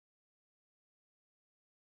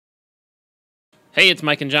Hey, it's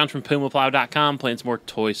Mike and John from PumaPlow.com playing some more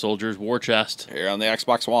Toy Soldiers War Chest. Here on the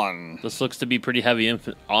Xbox One. This looks to be pretty heavy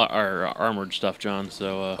armored stuff, John.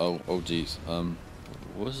 So, Oh, geez.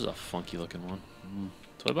 this is a funky looking one.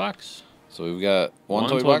 Toy box. So we've got one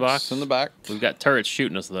toy box in the back. We've got turrets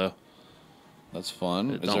shooting us though. That's fun.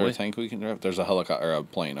 Don't Is there we? a tank we can drive? There's a helicopter or a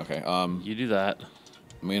plane. Okay. You do that.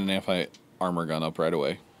 I'm getting an anti-armor gun up right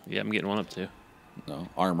away. Yeah, I'm getting one up too. No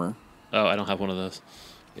armor. Oh, I don't have one of those.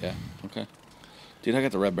 Yeah. Okay. Dude, I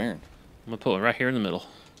got the Red Baron. I'm gonna put one right here in the middle.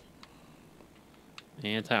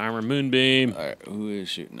 Anti-armor moonbeam. All right. Who is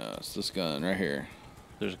shooting us? This gun right here.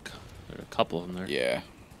 There's a couple of them there. Yeah.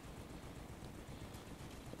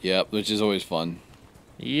 Yep. Which is always fun.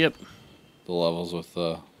 Yep. The levels with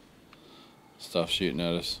stuff shooting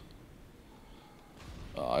at us.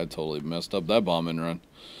 Oh, I totally messed up that bombing run.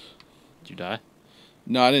 Did you die?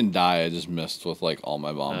 No, I didn't die. I just missed with like all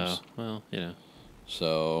my bombs. Oh, well, you know.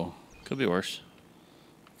 So Could be worse.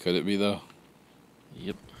 could it be though?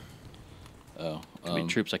 Yep. Oh, Could be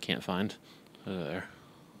troops I can't find. There.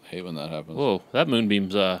 I hate when that happens. Whoa, that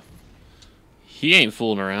moonbeam's he ain't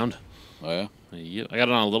fooling around. Oh yeah, Yep, I got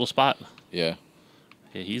it on a little spot. yeah.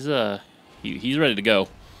 Yeah, he's ready to go.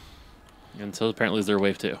 And so apparently is their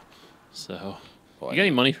wave too. So Boy, you got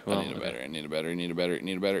any money? I need a battery. I need a battery. I need a battery. I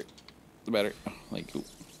need a battery. The battery. Like, ooh.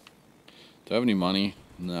 Do I have any money?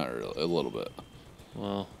 Not really. A little bit.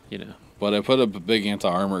 Well, you know. But I put a big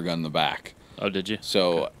anti-armor gun in the back. Oh, did you?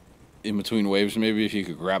 So, Okay. in between waves, maybe if you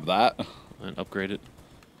could grab that. And upgrade it.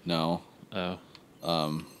 No. Oh.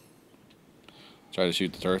 Try to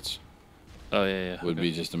shoot the turrets. Oh yeah. Would okay.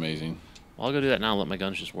 be just amazing. Well, I'll go do that now and let my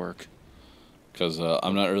guns just work. Because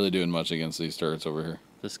I'm not really doing much against these turrets over here.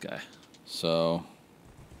 This guy. So,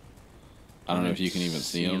 I don't know if you can even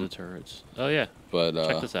see the them. turrets. Oh yeah. But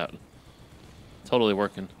Check this out. Totally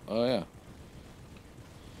working. oh yeah,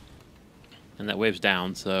 And that wave's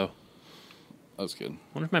down, so that's good.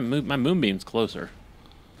 I wonder if my moonbeam's closer.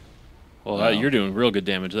 Well, No. you're doing real good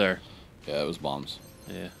damage there. Yeah, it was bombs.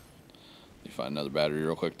 Yeah. You find another battery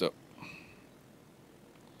real quick though.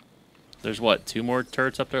 There's what, 2 more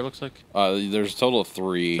turrets up there, it looks like? There's a total of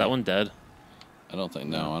 3. Is that one dead? I don't think.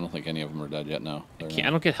 No, I don't think any of them are dead yet. No. They're I not.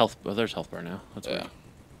 don't get health. Oh, there's health bar now. That's Yeah. weird.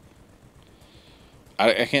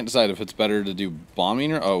 I can't decide if it's better to do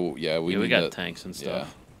bombing. Oh yeah, we We need got to- tanks and Yeah.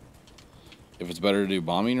 stuff. If it's better to do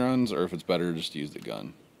bombing runs or if it's better to just use the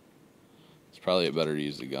gun. It's probably better to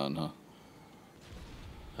use the gun, huh?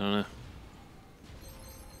 I don't know.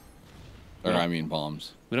 Or Yeah. I mean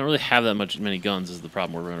bombs. We don't really have that many guns. Is the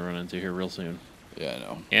problem we're going to run into here real soon. Yeah, I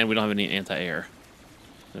know. And we don't have any anti-air.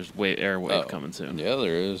 There's air wave Oh, coming soon. Yeah,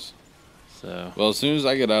 there is. So. Well, as soon as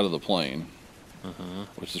I get out of the plane, Uh-huh.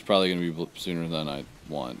 which is probably going to be sooner than I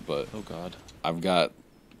want, but Oh God. I've got a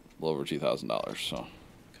little over $2,000, so.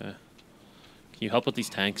 Okay. Can you help with these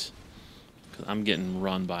tanks? Because I'm getting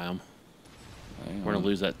run by them. Hang We're going on. to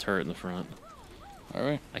lose that turret in the front. All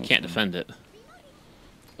right. I can't defend it.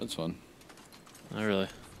 That's fun. Not really.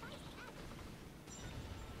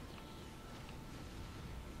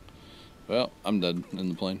 Well, I'm dead in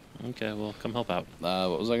the plane. Okay, well, come help out.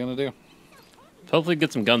 What was I going to do? Hopefully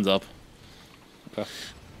get some guns up. Okay.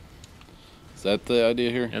 Is that the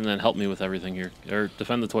idea here? And then help me with everything here. Or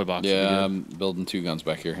defend the toy box. would be Yeah, good. I'm building 2 guns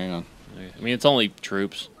back here. Hang on. Okay. I mean, it's only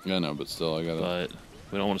troops, Yeah, no, but still, I got to. but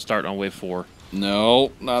we don't want to start on wave 4.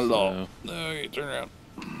 No, not at all. So- No, okay, turn around.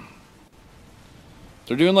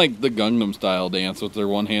 They're doing like the Gangnam style dance with their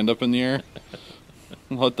one hand up in the air.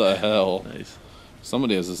 What the hell? Nice.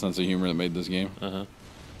 Somebody has a sense of humor that made this game. Uh-huh.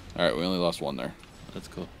 All right, we only lost 1 there. That's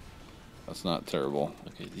cool. That's not terrible.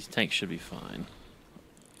 Okay, these tanks should be fine.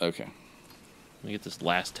 Okay. Let me get this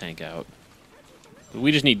last tank out.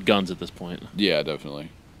 We just need guns at this point. Yeah, definitely.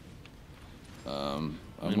 I'm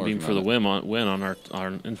And working beam for the on it. win on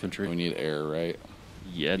our infantry. We need air, right?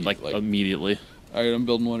 Yeah, like- immediately. All right, I'm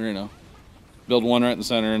building 1 right now. Build 1 right in the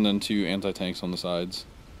center and then 2 anti-tanks on the sides.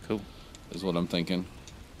 Cool. Is what I'm thinking.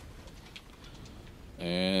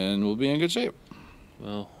 And we'll be in good shape.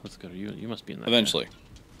 Well, let's go. You must be in that. guy. Eventually.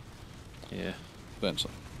 Yeah.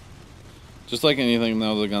 Eventually. Just like anything,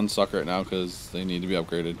 though, the guns suck right now because they need to be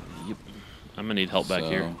upgraded. Yep. I'm gonna need help back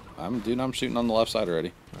here. I'm shooting on the left side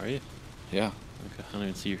already. Are you? Yeah. Okay. I don't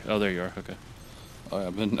even see you. Oh, there you are. Okay. Oh, yeah,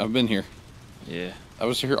 I've been here. Yeah. I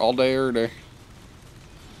was here all day every day.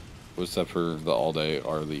 Except for the all day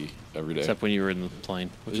or the every day. Except when you were in the plane,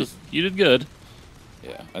 which Yeah. is you did good.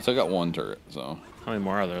 Yeah. I took out 1 turret, so How many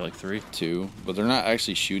more are there? Like 3? 2. But they're not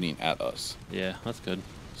actually shooting at us. Yeah, that's good.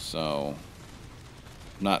 So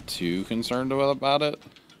not too concerned about it.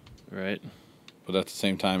 Right. But at the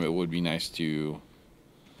same time, it would be nice to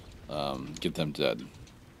get them dead.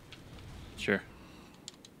 Sure.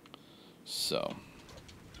 So,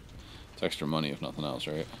 it's extra money if nothing else,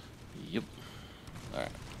 right? Yep. All right.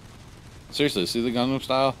 Seriously, see the Gundam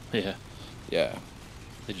style? Yeah. Yeah.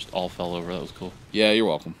 They just all fell over. That was cool. Yeah, you're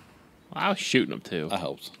welcome. I was shooting them too. That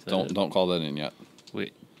helps. So Don't call that in yet.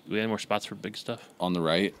 We had more spots for big stuff On the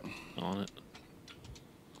right. on it.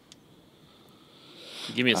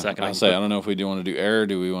 Give me a second. I don't know if we do want to do air.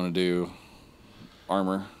 Do we want to do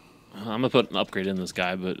armor? I'm gonna put an upgrade in this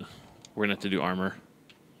guy, but we're gonna have to do armor.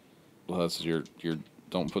 Well, that's your.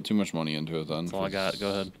 Don't put too much money into it then. That's all I got. Go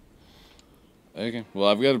ahead. Okay. Well,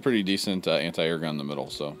 I've got a pretty decent anti-air gun in the middle,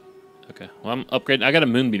 so. Okay. Well, I'm upgrading. I got a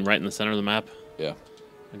moonbeam right in the center of the map. Yeah.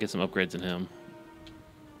 I'll get some upgrades in him.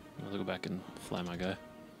 I'll go back and fly my guy.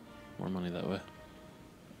 More money that way.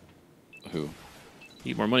 Who?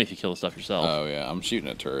 You get more money if you kill the stuff yourself. Oh yeah, I'm shooting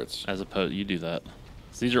at turrets. As opposed, you do that.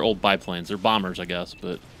 So these are old biplanes. They're bombers, I guess,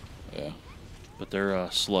 but Yeah. they're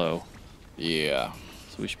slow. Yeah.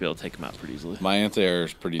 So we should be able to take them out pretty easily. My anti-air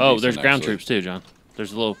is pretty. Oh, decent, there's ground actually. troops too, John.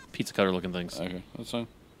 There's little pizza cutter looking things. Okay, that's fine.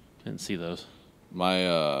 Didn't see those.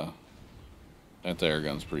 My anti-air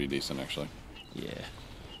gun's pretty decent actually. Yeah.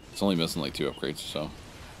 It's only missing like 2 upgrades, so.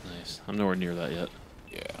 Nice. I'm nowhere near that yet.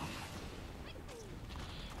 Yeah.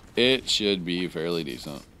 It should be fairly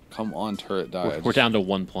decent. Come on, turret die. We're down to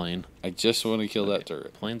 1 plane. I just want to kill that Okay.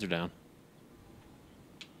 turret. Planes are down.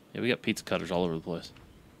 Yeah, we got pizza cutters all over the place.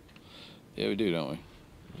 Yeah, we do, don't we?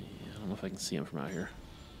 Yeah, I don't know if I can see them from out here.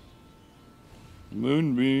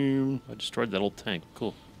 Moonbeam. I destroyed that old tank.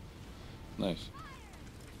 Cool. Nice.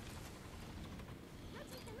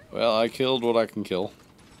 Well, I killed what I can kill.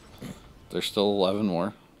 There's still 11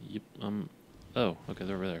 more. Yep. Oh, okay,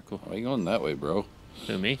 they're over there. Cool. Why are you going that way, bro?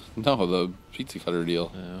 Who, me? No, the pizza cutter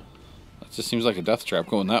deal. Oh. That just seems like a death trap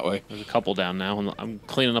going that way. There's a couple down now, and I'm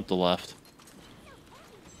cleaning up the left.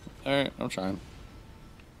 Alright, I'm trying.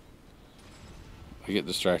 I get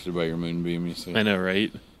distracted by your moonbeam, you see. I know,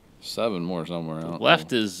 right? 7 more somewhere. I don't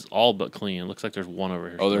Left know. is all but clean. It looks like there's one over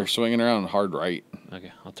here. Oh, they're still. swinging around hard right.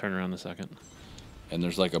 Okay, I'll turn around in a second. And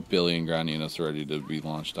there's like a billion ground units ready to be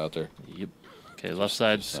launched out there. Yep. Okay, left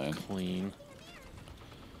side's saying. clean.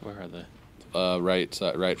 Where are they? Right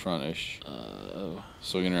side, right front-ish. Oh.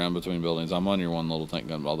 Swinging around between buildings. I'm on your one little tank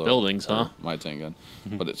gun, although Buildings, huh? My tank gun,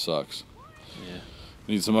 but it sucks. Yeah.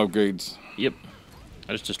 Need some upgrades. Yep.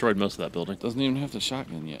 I just destroyed most of that building. Doesn't even have the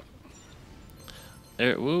shotgun yet.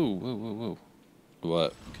 There. Whoa, whoa, whoa, whoa.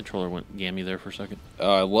 What? Controller went gammy there for a second.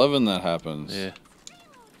 I love when that happens. Yeah.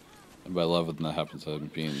 And by love when that happens, I'm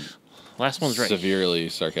being Last one's right severely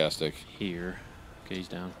sarcastic. here. Okay, he's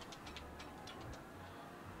down.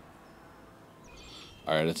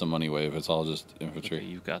 All right, it's a money wave. It's all just Okay, infantry.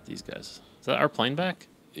 you've got these guys. Is that our plane back?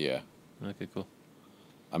 Yeah, Okay, cool.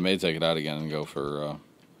 I may take it out again and go for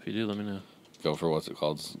If you do, let me know. what's it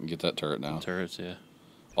called? Get that turret now. Turrets, yeah.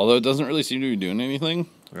 Although it doesn't really seem to be doing anything,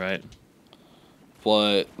 Right.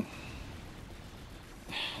 but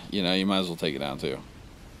you know, you might as well take it down too.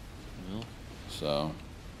 Well, So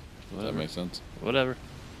does that whatever. make sense? Whatever.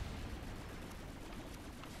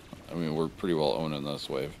 I mean, we're pretty well owning this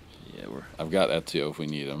wave. Yeah, we're I've got Ezio if we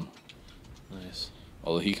need him. nice.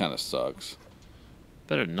 Although he kind of sucks.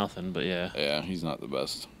 Better than nothing, but yeah. Yeah, he's not the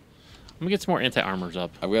best. I'm gonna get some more anti-armors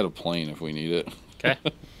up. I've got a plane if we need it. Okay.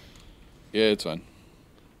 Yeah, it's fine.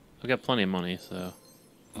 I've got plenty of money, so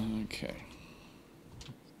Okay.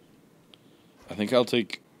 I think I'll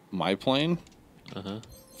take my plane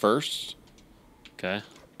first, okay.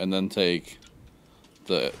 and then take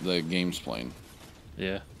the game's plane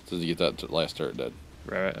Yeah. to get that last turret dead.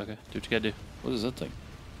 Right. Okay. Do what you gotta do. What is that thing?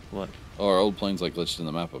 What? Oh, our old plane's like glitched in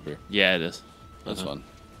the map up here. Yeah, it is. That's fun.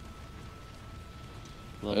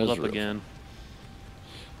 Leveled That's up real. again.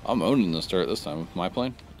 I'm owning this turret this time with my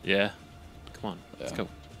plane. Yeah. Come on. Let's Yeah. go.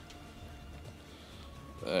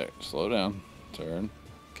 There, slow down. Turn.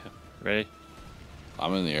 Okay. Ready?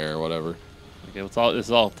 I'm in the air, whatever. Okay. This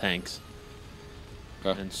is all tanks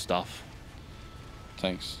Okay. and stuff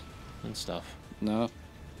Tanks. and stuff. No,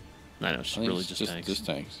 I know it's I think really it's just tanks. Just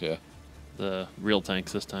tanks, yeah. The real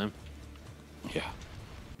tanks this time. Yeah.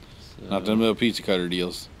 So, Not them little pizza cutter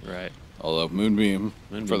deals. right. Although Moonbeam,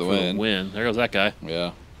 Moonbeam for the win. There goes that guy.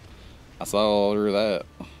 Yeah. I saw all over that.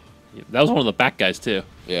 Yeah, that was one of the back guys too.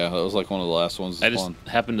 Yeah, that was like one of the last ones to I just spawn.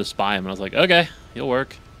 happened to spy him, and I was like, okay, he'll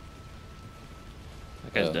work.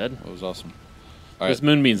 That guy's dead. It was awesome. All This right,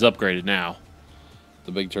 moonbeam's upgraded now.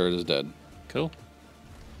 the big turret is dead. Cool.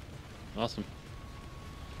 Awesome.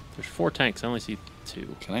 There's 4 tanks. I only see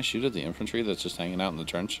 2. Can I shoot at the infantry that's just hanging out in the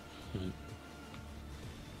trench? Mhm.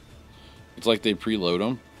 It's like they preload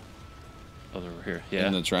them Oh, they're over here. Yeah.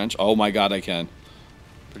 in the trench. Oh my god, I can.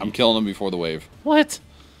 I'm killing them before the wave. What?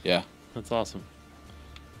 Yeah. That's awesome.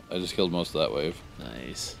 I just killed most of that wave.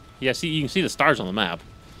 Nice. Yeah, see, you can see the stars on the map.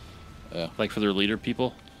 Yeah. Like for their leader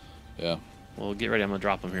people. Yeah. Well, get ready. I'm going to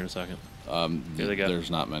drop them here in a second. Here they go.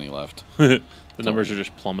 There's not many left. The numbers are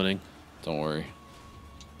just plummeting. Don't worry.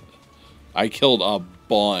 I killed a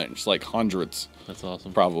bunch, like hundreds. That's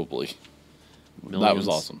awesome. Probably. Millions. That was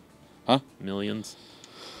awesome. Huh? Millions.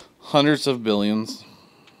 Hundreds of billions.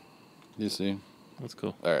 You see? That's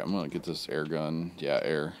cool. All right, I'm going to get this air gun. Yeah,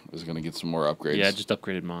 air is going to get some more upgrades. Yeah, I just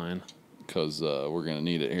upgraded mine. Because we're going to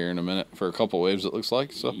need it here in a minute for a couple waves, it looks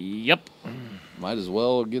like. So Yep. might as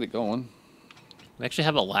well get it going. We actually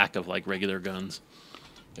have a lack of like regular guns,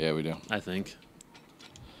 Yeah, we do. I think.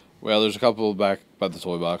 Well, there's a couple back by the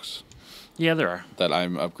toy box Yeah, there are. that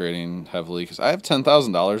I'm upgrading heavily because I have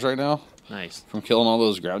 $10,000 right now Nice. from killing all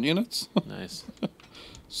those ground units. Nice.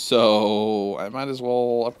 So I might as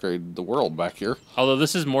well upgrade the world back here. Although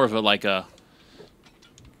this is more of a like a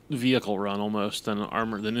vehicle run almost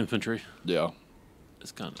than infantry. Yeah.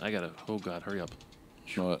 This gun. I gotta. Oh god, hurry up.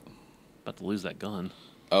 What? About to lose that gun.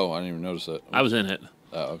 Oh, I didn't even notice it. I was in it,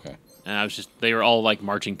 Oh, okay. and I was just. They were all like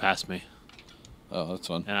marching past me, Oh, that's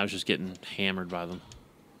fun. and I was just getting hammered by them.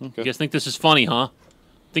 Okay. You guys think this is funny, huh?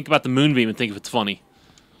 Think about the moonbeam and think if it's funny.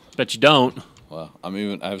 Bet you don't. Well, I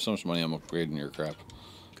have so much money. I'm upgrading your crap.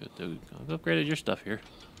 Good dude. I've upgraded your stuff here,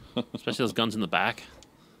 especially those guns in the back.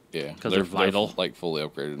 Yeah, 'Cause they're vital. like fully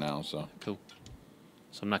upgraded now. So Cool.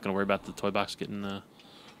 So I'm not gonna worry about the toy box getting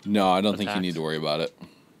no, I don't think you Attacked. need to worry about it.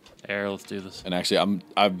 air. Let's do this. And actually,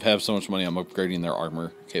 I have so much money. I'm upgrading their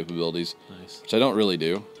armor capabilities, Nice. which I don't really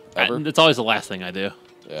do ever. It's always the last thing I do.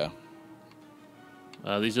 Yeah.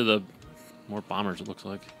 These are the more bombers. It looks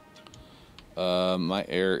like. My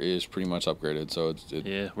air is pretty much upgraded, so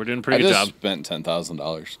Yeah, we're doing a I pretty good just job. spent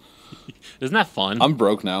 $10,000. Isn't that fun? I'm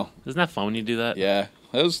broke now. Isn't that fun when you do that? Yeah,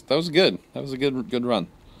 that was good. That was a good run.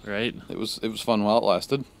 Right? It was fun while it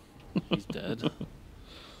lasted. He's dead.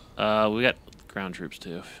 We got ground troops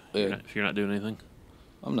too. If, Yeah. if you're not doing anything,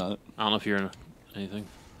 I'm not. I don't know if you're in anything.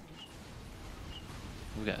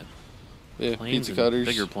 We got Yeah, planes pizza and cutters.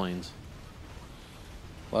 bigger planes.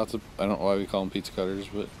 Lots of. I don't know why we call them pizza cutters,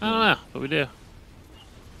 but I don't know, but we do.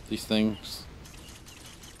 these things,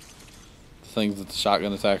 the things that the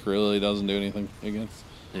shotgun attack really doesn't do anything against.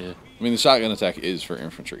 Yeah. I mean, the shotgun attack is for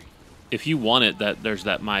infantry. If you want it, there's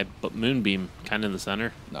that moonbeam kind of in the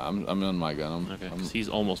center. No, I'm on my gun. Okay, 'cause he's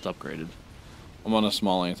almost upgraded. I'm on a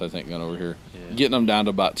small anti-tank gun over here, Yeah. getting them down to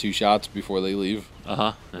about 2 shots before they leave.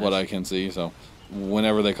 Nice. What I can see, so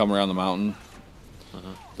whenever they come around the mountain, Uh-huh.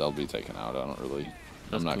 they'll be taken out. I don't really.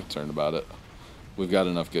 That's I'm not cool. concerned about it. We've got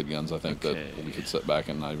enough good guns, I think, Okay. that we could sit back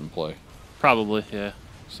and not even play. Probably, yeah.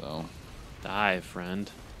 So, Die,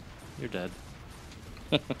 friend. You're dead.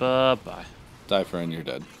 Bye-bye. die, friend, you're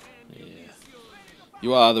dead. Yeah.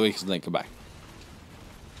 You are the weakest link. Goodbye.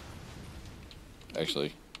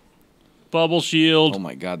 Actually, Bubble shield. oh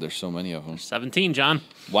my God, there's so many of them. 17, John.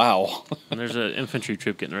 Wow. And there's an infantry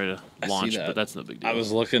troop getting ready I to see launch, that. but that's no big deal. I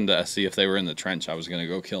was looking to see if they were in the trench. I was gonna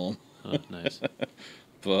go kill them, Oh, nice.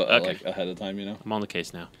 but Okay. like ahead of time, you know. I'm on the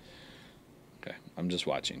case now. Okay, I'm just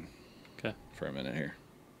watching Okay. for a minute here,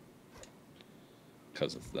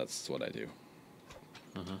 because that's what I do.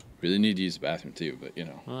 Uh-huh. Really need to use the bathroom too, but you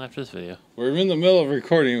know, Well, after this video. we're in the middle of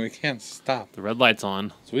recording. We can't stop. The red light's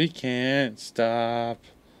on. So we can't stop.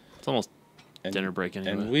 It's almost And, dinner break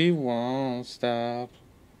anyway. and we won't stop.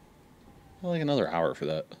 Well, like another hour for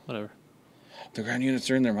that. Whatever. The ground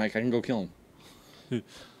units are in there, Mike. I can go kill them.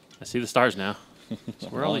 I see the stars now. So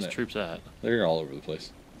where are all on these it. troops at? They're all over the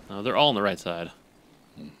place. No, they're all on the right side.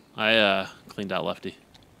 I cleaned out lefty.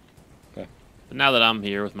 Okay. But now that I'm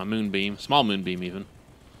here with my moonbeam, small moonbeam even,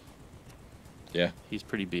 Yeah. he's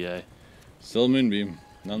pretty BA. Still a moonbeam,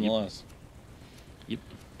 nonetheless. Yep.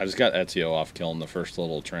 I just got Ezio off killing the first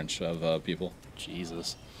little trench of people.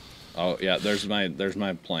 Jesus. Oh yeah, there's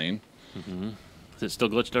my plane. Is it still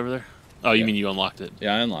glitched over there? Oh, you Yeah. mean you unlocked it?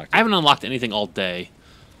 Yeah, I unlocked I it. haven't unlocked anything all day.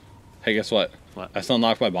 Hey, guess what? What? I still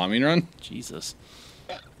unlocked my bombing run. Jesus.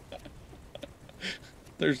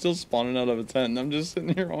 They're still spawning out of a tent, and I'm just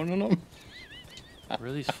sitting here owning them. Where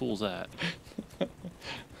are these fools at?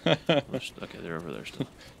 Okay, they're over there still.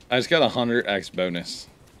 I just got 100x bonus.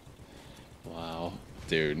 Wow.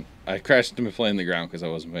 Dude, I crashed into my plane in the ground because I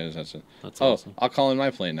wasn't paying attention. That's Oh, awesome. I'll call in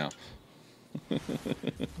my plane now.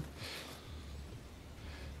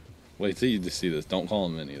 Wait till you just see this. Don't call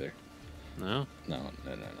them in either. No? No.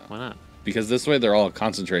 Why not? Because this way they're all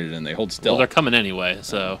concentrated and they hold still. Well, they're coming anyway,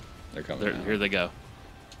 so They're coming now. here they go.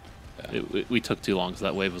 Yeah. We took too long, so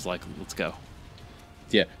that wave was like, let's go.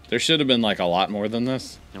 Yeah, there should have been like a lot more than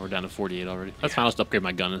this. And we're down to 48 already. That's fine. I'll just upgrade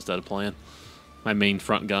my gun instead of playing. My main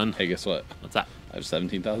front gun. Hey, guess what? What's that? I have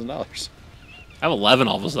 $17,000. I have 11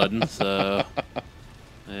 all of a sudden, so...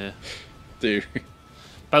 Yeah. Dude.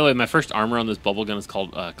 By the way, my first armor on this bubble gun is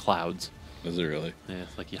called Clouds. Is it really? Yeah,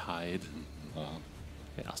 it's like you hide. Uh,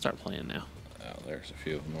 Yeah, I'll start playing now. oh, there's a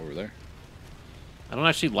few of them over there. I don't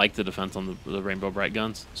actually like the defense on the Rainbow Bright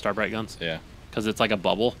guns, Star Bright guns, Yeah. because it's like a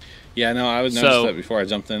bubble. Yeah, no, I was So- noticed that before I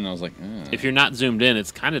jumped in, and I was like, If you're not zoomed in,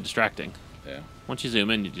 it's kind of distracting. yeah, Once you zoom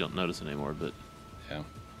in, you don't notice it anymore, but... yeah.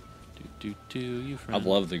 You I friend.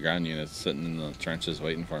 love the ground units sitting in the trenches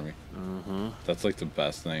waiting for me. Uh-huh. That's like the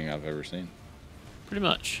best thing I've ever seen. Pretty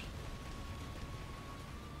much.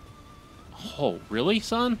 Oh, really,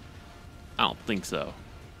 son? I don't think so.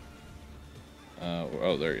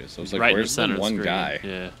 Oh, there he is. So it's He's like, right in the where's center the of the one screen. guy?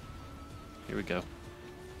 Yeah. Here we go.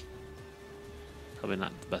 Probably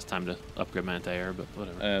not the best time to upgrade my anti-air, but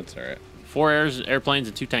whatever. That's all right. 4 airplanes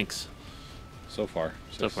and 2 tanks So far.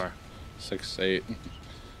 so far. 6, 8.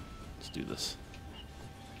 Let's do this.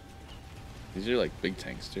 These are like big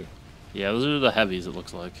tanks too. Yeah, those are the heavies, it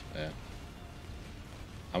looks like. Yeah.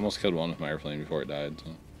 I almost killed one with my airplane before it died.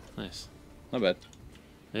 So. Nice. Not bad.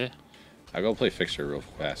 Yeah. I'll go play Fixer real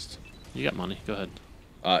fast. You got money. Go ahead.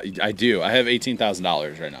 I do. I have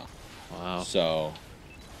 $18,000 right now. Wow. So.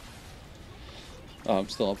 Oh, I'm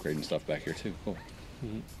still upgrading stuff back here too. Cool.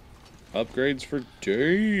 Upgrades for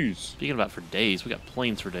days. Speaking about for days, we got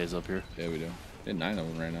planes for days up here. Yeah, we do. We have 9 of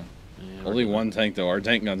them right now. Yeah, Only we're- one tank though. Our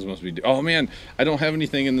tank guns must be. Oh man, I don't have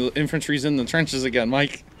anything in the infantry's in the trenches again,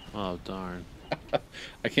 Mike. Oh, darn.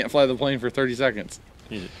 I can't fly the plane for 30 seconds.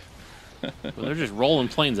 Yeah. Well, they're just rolling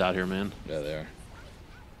planes out here, man. Yeah, they are.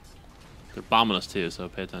 They're bombing us too, so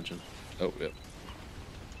pay attention. Oh, yep.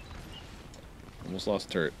 Almost lost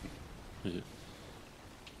turret. Yeah.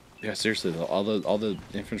 Yeah, seriously though, all the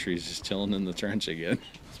infantry is just chilling in the trench again.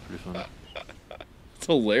 It's pretty funny. It's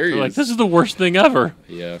hilarious. They're like, this is the worst thing ever.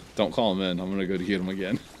 Yeah, don't call them in. I'm gonna go to get them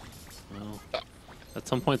again. Well, at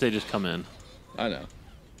some point they just come in. I know.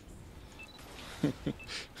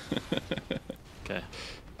 Okay.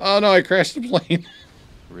 Oh no, I crashed the plane.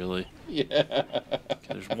 Really? Yeah. Okay,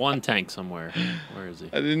 there's one tank somewhere. Where is he?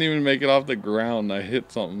 I didn't even make it off the ground. I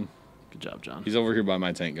hit something. Good job, John. He's over here by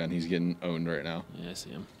my tank gun. He's getting owned right now. Yeah, I see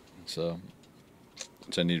him. So,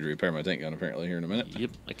 which I need to repair my tank gun apparently here in a minute. Yep.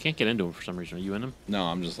 I can't get into him for some reason. Are you in him? No,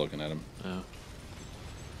 I'm just looking at him. Oh.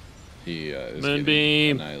 He is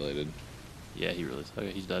Moonbeam. getting annihilated. Yeah, he really is.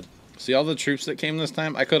 Okay, he's dead. See all the troops that came this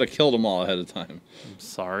time? I could have killed them all ahead of time. I'm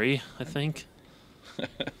sorry, I think.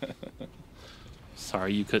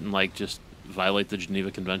 Sorry you couldn't, like, just violate the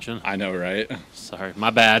Geneva Convention. I know, right? Sorry. My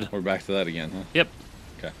bad. We're back to that again, huh? Yep.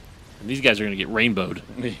 Okay. And these guys are going to get rainbowed.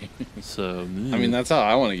 So, I mean, that's how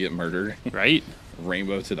I want to get murdered. right?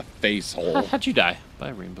 Rainbow to the face hole. How'd you die? By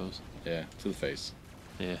rainbows. Yeah, to the face.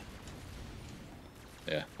 Yeah.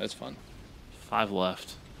 Yeah, that's fun. 5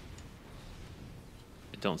 left.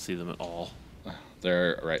 I don't see them at all.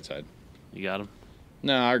 They're right side. You got them?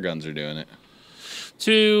 No, our guns are doing it.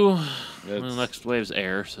 2. It's Well, next wave's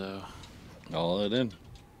air, so all it in.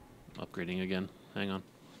 upgrading again. Hang on.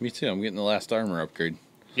 Me too. I'm getting the last armor upgrade.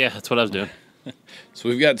 Yeah, that's what I was doing. So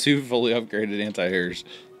we've got 2 fully upgraded anti-airs.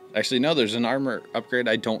 Actually, no, there's an armor upgrade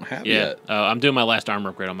I don't have Yeah. yet. I'm doing my last armor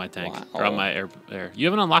upgrade on my tank. Wow. Or on my air. You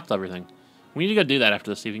haven't unlocked everything. We need to go do that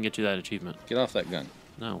after this, see if we can get you that achievement. Get off that gun.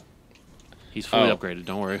 No. He's fully Oh. upgraded,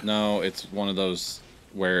 don't worry. No, it's one of those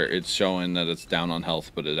where it's showing that it's down on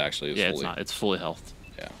health, but it actually is Yeah, fully. it's not. It's fully health.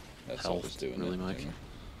 Yeah, that's Health, what it's doing. really, it, Mike. anyway.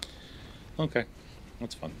 Okay,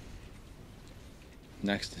 that's fun.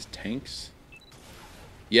 Next is tanks.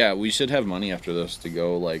 Yeah, we should have money after this to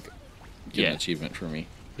go like get an Yeah. achievement for me.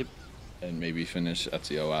 Yep. And maybe finish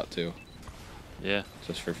Ezio out too, Yeah.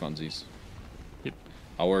 just for funsies. Yep.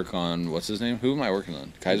 I'll work on what's his name? Who am I working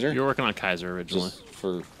on? Kaiser. You're working on Kaiser originally. Just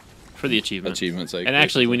for For the achievement. achievement's sake. And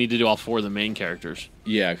actually, we basically. need to do all 4 of the main characters.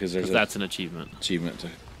 Yeah, because there's Because a that's an achievement. achievement to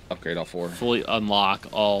upgrade all 4. Fully unlock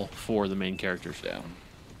all 4 of the main characters. Yeah.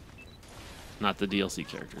 Not the DLC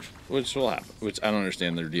characters. Which will happen. Which I don't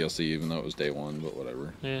understand their DLC, even though it was day 1, but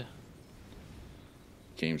whatever. Yeah.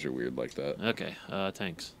 Games are weird like that. Okay.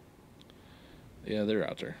 Tanks. Yeah, they're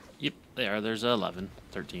out there. Yep, they are. There's 11,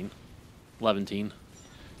 13, 11.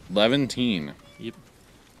 11. Yep.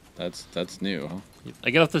 That's new, huh? Yep. I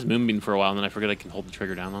get off this moonbeam for a while, and then I forget I can hold the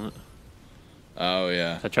trigger down on it. Oh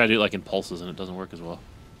yeah, I try to do it like in pulses, and it doesn't work as well.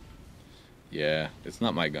 yeah. It's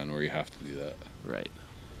not my gun where you have to do that. Right.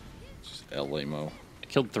 It's just LAMO. I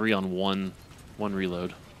killed 3 on one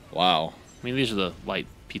reload. Wow, I mean, these are the light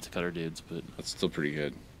pizza cutter dudes, but that's still pretty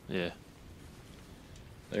good. yeah.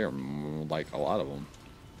 There are like a lot of them.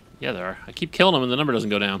 Yeah, there are. I keep killing them, and the number doesn't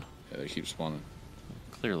go down. Yeah, they keep spawning.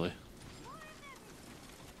 Clearly.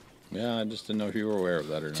 Yeah, I just didn't know if you were aware of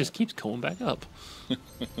that or It not. just keeps going back up.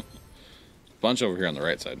 Bunch over here on the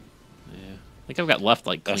right side. Yeah. I think I've got left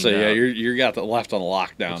like I cleaned say, yeah, out. you got the left on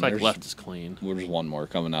lockdown. Looks like left is clean. There's one more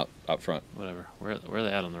coming out up front. Whatever. Where are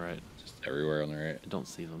they at on the right? Just everywhere on the right. I don't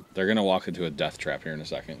see them. They're gonna walk into a death trap here in a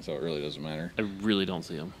second, so it really doesn't matter. I really don't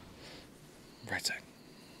see them. Right side.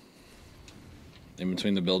 In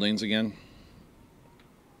between the buildings again.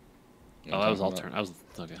 You know Oh, what I was I'm all talking turned.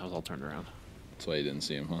 I was all turned around. about? That's why you didn't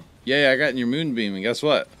see him, huh? Yeah, I got in your moonbeam, and guess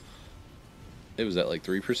what? It was at like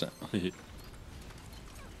 3%.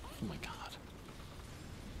 Oh my god.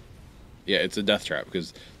 Yeah, it's a death trap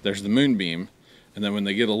because there's the moonbeam, and then when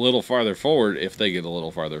they get a little farther forward, if they get a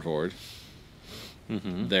little farther forward,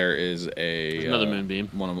 there is There's another moonbeam.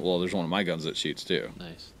 There's one of my guns that shoots too.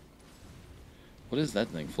 Nice. What is that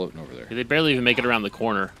thing floating over there? Yeah, they barely even make it around the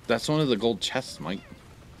corner. That's one of the gold chests, Mike.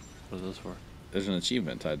 What are those for? There's an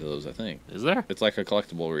achievement tied to those, I think. Is there? It's like a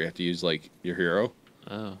collectible where you have to use like your hero.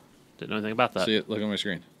 Oh, didn't know anything about that. See it? Look on my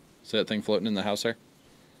screen. See that thing floating in the house there?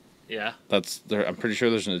 Yeah. That's there. I'm pretty sure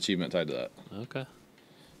there's an achievement tied to that. Okay.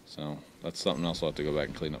 So that's something else I'll have to go back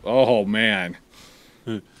and clean up. Oh man.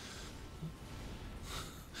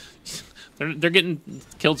 They're getting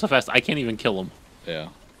killed so fast I can't even kill them Yeah.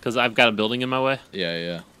 because I've got a building in my way.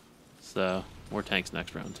 Yeah. So more tanks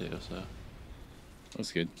next round too. So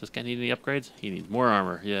That's good. does this guy need any upgrades? He needs more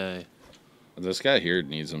armor. Yay. This guy here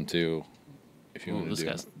needs them too. If you Ooh, want to this do.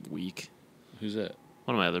 guy's weak. Who's that?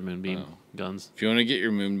 One of my other moonbeam Oh. guns. If you want to get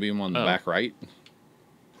your moonbeam on the Oh. back right,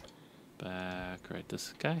 Back right.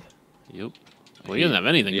 This guy. Yep. Well, he doesn't have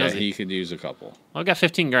anything, yeah, does he? he could use a couple. Well, I've got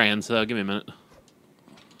 15 grand, so give me a minute.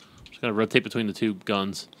 Just gonna rotate between the two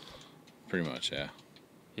guns. Pretty much, yeah.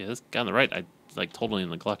 Yeah, this guy on the right, I like totally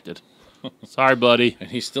neglected. Sorry, buddy. And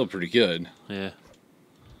he's still pretty good. Yeah.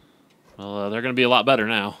 Well, they're gonna be a lot better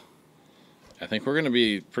now. I think we're going to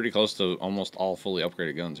be pretty close to almost all fully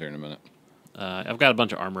upgraded guns here in a minute. I've got a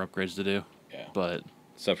bunch of armor upgrades to do, Yeah. but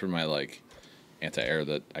Except for my like anti-air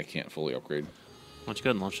that I can't fully upgrade. why don't you go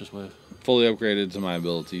ahead and launch this wave? Fully upgraded to my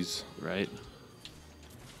abilities. Right.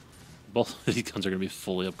 Both of these guns are gonna be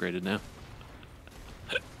fully upgraded now.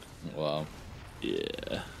 Wow.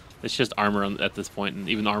 Yeah. It's just armor at this point, and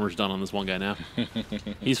even armor's done on this one guy now.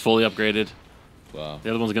 He's fully upgraded. Wow.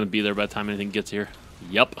 The other one's gonna be there by the time anything gets here.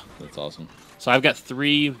 Yep. That's awesome. So I've got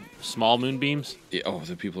 3 small moonbeams Yeah, oh,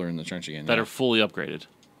 the people are in the trench again. that yeah. are fully upgraded.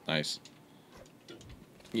 Nice.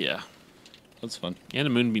 Yeah. That's fun. And a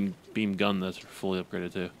moonbeam gun that's fully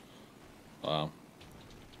upgraded too. Wow.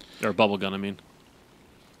 Or a bubble gun, I mean.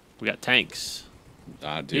 We got tanks.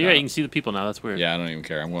 Dude. Yeah, you can see the people now. That's weird. Yeah, I don't even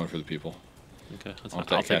care. I'm going for the people. Okay. That's I'll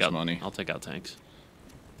fine. take cash out, money. I'll take out tanks.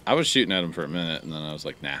 I was shooting at them for a minute, and then I was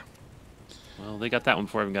like, nah. Well, they got that one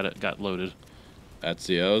before I even got loaded.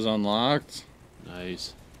 Ezio's unlocked.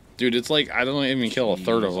 Nice. Dude, it's like I don't even kill a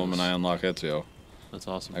third of them, Jesus. and I unlock Ezio. That's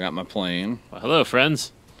awesome. I got my plane, Well, hello,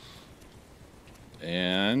 friends.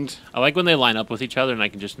 and I like when they line up with each other and I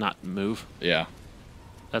can just not move. yeah,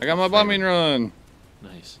 That's I got my favorite. bombing run.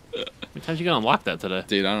 Nice. How many times you gonna unlock that today?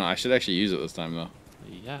 Dude, I don't know. I should actually use it this time though.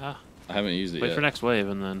 Yeah. I haven't used it Wait yet. for next wave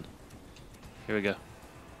and then here we go.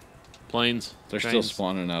 Planes. They're still trains,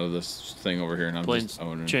 spawning out of this thing over here, and I'm planes, just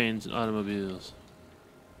owning. chains, and automobiles.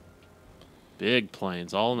 Big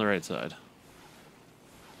planes, all on the right side.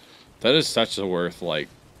 That is such a worth. Like,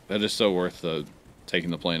 that is so worth the taking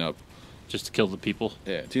the plane up. Just to kill the people.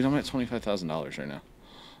 Yeah, dude, I'm at $25,000 right now.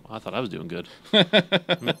 Well, I thought I was doing good.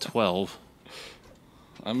 I'm at 12.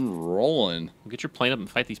 I'm rolling. Well, get your plane up and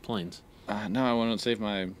fight these planes. No, I want to save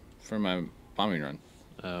my bombing run.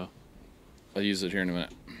 Oh, I'll use it here in a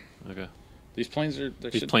minute. okay. These planes are.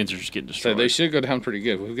 These planes are just getting So destroyed. they should go down pretty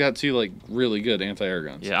good. We've got 2 like really good anti-air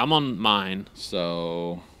guns. Yeah, I'm on mine.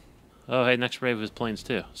 So Oh, hey, next wave is planes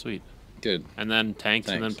too. Sweet. good. And then tanks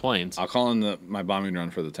and then Thanks. planes. I'll call in my bombing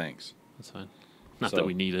run for the tanks. That's fine. Not So- that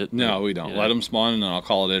we need it. No, but, we don't. you know. Let them spawn, and then I'll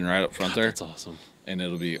call it in right up front there, That's awesome. and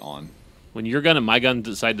it'll be on. When your gun and my gun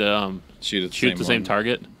decide to Shoot at shoot the same one.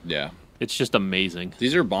 target, Yeah. it's just amazing.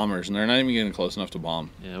 These are bombers, and they're not even getting close enough to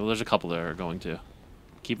bomb. Yeah, well, there's a couple that are going to.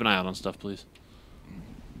 Keep an eye out on stuff, please.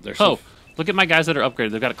 They're Oh, so look at my guys that are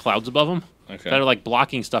upgraded. They've got clouds above them okay. that are like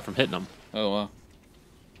blocking stuff from hitting them. Oh wow,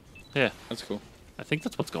 Yeah, that's cool. I think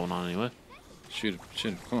that's what's going on anyway. Shoot him! Shoot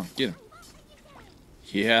him! Come on, get him!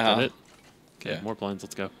 Is Yeah. that it? Okay, Yeah. more planes.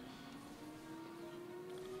 Let's go.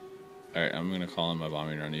 All right, I'm gonna call in my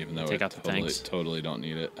bombing run, even though Take I out the tanks. totally don't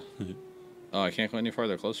need it. Oh, I can't go any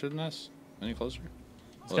farther closer than this. Any closer?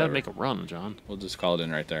 It's got to make a run, John. We'll just call it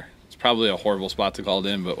in right there. It's probably a horrible spot to call it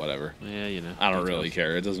in, but whatever. Yeah, you know. I don't Let's go. really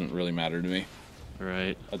care. It doesn't really matter to me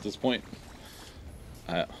Right. at this point.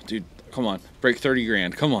 Dude, come on. Break 30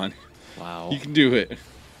 grand. Come on. Wow. You can do it.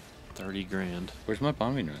 30 grand. Where's my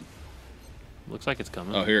bombing run? Looks like it's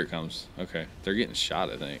coming. Oh, here it comes. Okay. They're getting shot,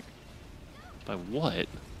 I think. By what?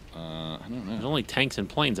 I don't There's know. only tanks and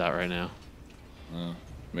planes out right now.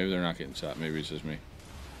 Maybe they're not getting shot. Maybe it's just me.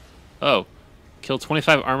 Oh. Kill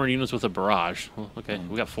 25 armored units with a barrage. Well, okay,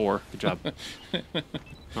 we got 4. Good job.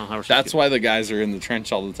 That's why the guys are in the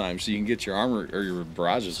trench all the time, so you can get your armor or your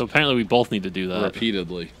barrages So apparently we both need to do that.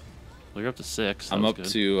 repeatedly. Well, you're up to 6. That I'm was up good.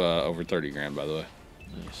 to over 30 grand, by the way.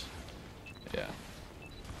 Nice. Yeah.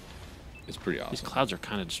 It's pretty These awesome. clouds are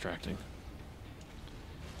kind of distracting.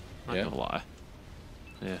 Not Yeah? gonna lie.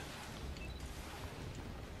 Yeah.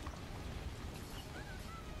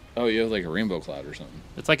 Oh, you have like a rainbow cloud or something.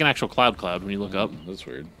 It's like an actual cloud when you look up. That's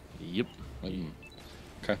weird. Yep.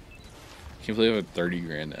 Okay. Can't believe I have a 30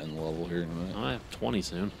 grand end level here in a minute. I have 20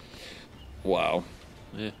 soon. Wow.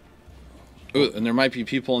 Yeah. Ooh, and there might be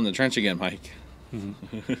people in the trench again, Mike.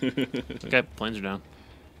 Okay, planes are down.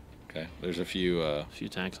 Okay, there's a few. A few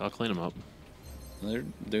tanks. I'll clean them up. They're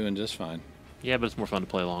doing just fine. Yeah, but it's more fun to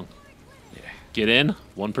play along. Yeah. Get in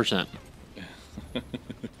 1%.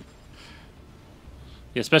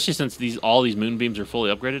 Yeah, especially since all these moonbeams are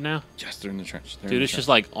fully upgraded now. Yes, they're in the trench. They're in Dude, the it's just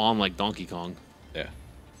trench. like on like Donkey Kong. Yeah.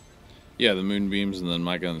 Yeah, the moonbeams and then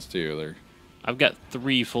my guns too. They're I've got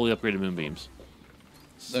 3 fully upgraded moonbeams.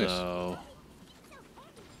 So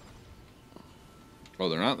oh,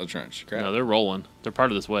 they're not in the trench. Crap. no, they're rolling. They're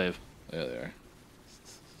part of this wave. Yeah, they are.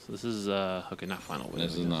 So this is okay, not final wave.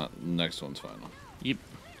 This I is guess. not. Next one's final. Yep.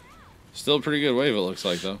 Still a pretty good wave. It looks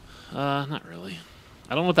like though. Not really.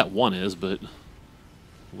 I don't know what that one is, but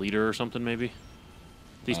leader or something maybe.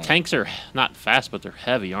 These tanks are not fast, but they're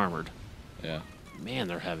heavy armored. Yeah. Man,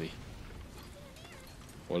 they're heavy.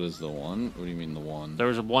 What is the one? What do you mean the one? There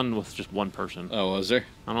was one with just one person. Oh, was there?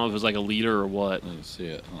 I don't know if it was like a leader or what. I didn't see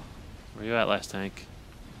it. Huh. Where you at, last tank?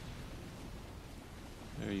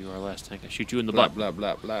 There you are, last tank. I shoot you in the Blah butt. blah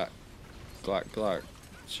blah blah. Glock glock.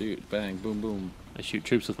 Shoot. Bang. Boom boom. I shoot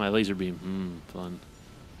troops with my laser beam. Fun.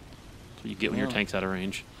 That's what you get when your Oh. tank's out of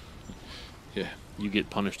range. Yeah. You get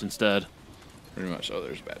punished instead. Pretty much. Oh,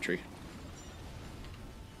 there's a battery.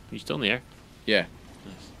 You still in the air? Yeah.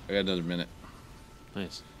 Nice. I got another minute.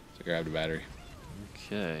 Nice. So I grabbed a battery.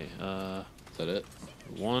 Okay. Is that it?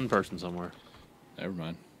 One person somewhere. Never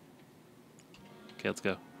mind. Okay, let's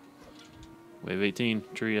go. Wave 18.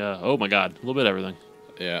 Tree. Oh my God. A little bit of everything.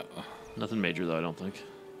 Yeah. Nothing major though, I don't think.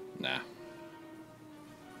 Nah.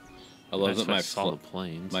 I love that I saw the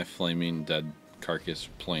planes. my flaming dead carcass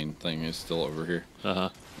plane thing is still over here. Uh-huh.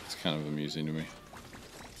 It's kind of amusing to me.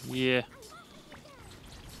 Yeah.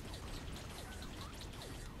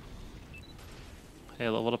 Hey, I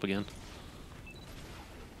leveled up again.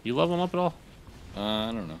 You leveling up at all?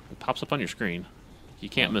 I don't know. It pops up on your screen. You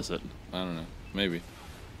can't miss it. I don't know. Maybe.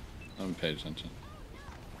 I haven't paid attention.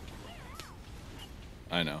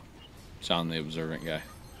 I know. Sean the observant guy.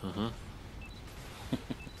 Uh-huh.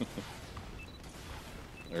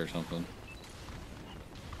 Or something.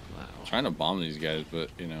 Wow. Trying to bomb these guys, but,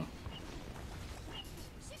 you know.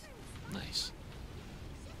 Nice.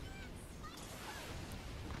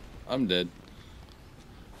 I'm dead.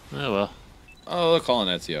 Oh, well. Oh, they're calling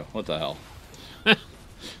Ezio. What the hell?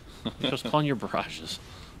 You're just calling your barrages.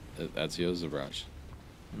 Ezio's the brush.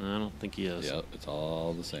 No, I don't think he is. Yeah, it's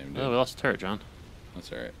all the same, dude. Oh, we lost a turret, John.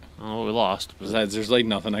 That's alright. I don't know what we lost. But Besides, there's like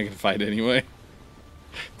nothing I can fight anyway.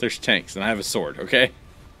 There's tanks, and I have a sword, okay?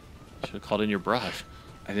 should have called in your barrage.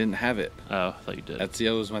 I didn't have it. Oh, I thought you did.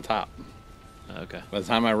 Ezio was my top. Okay. By the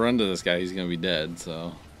time I run to this guy, he's gonna be dead,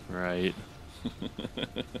 so... Right.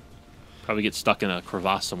 Probably get stuck in a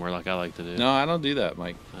crevasse somewhere like I like to do. No, I don't do that,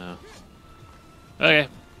 Mike. Oh. Okay.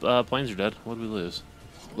 Planes are dead. What did we lose?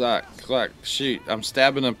 Clack, shoot. I'm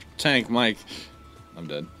stabbing a tank, Mike. I'm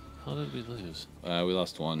dead. How did we lose? We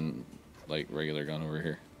lost one, like, regular gun over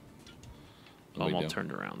here. No Oh, I'm big all deal.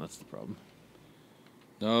 turned around. That's the problem.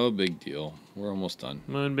 No big deal. We're almost done.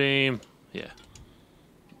 Moonbeam. Yeah.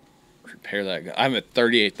 Repair that gun. I'm at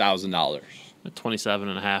 $38,000. At 27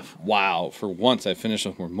 and a half. Wow. For once, I finished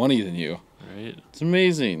with more money than you. Right. It's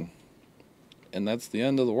amazing. And that's the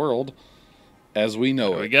end of the world as we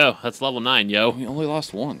know There we it. go. That's level 9, yo. We only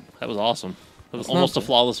lost one. That was awesome. That was That's almost a nothing.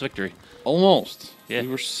 flawless victory. Almost. Yeah. We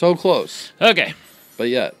were so close. Okay. But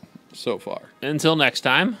yet, so far. Until next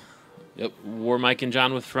time, Yep. we're Mike and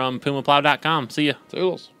John from PumaPlow.com. See ya.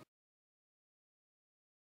 Toodles.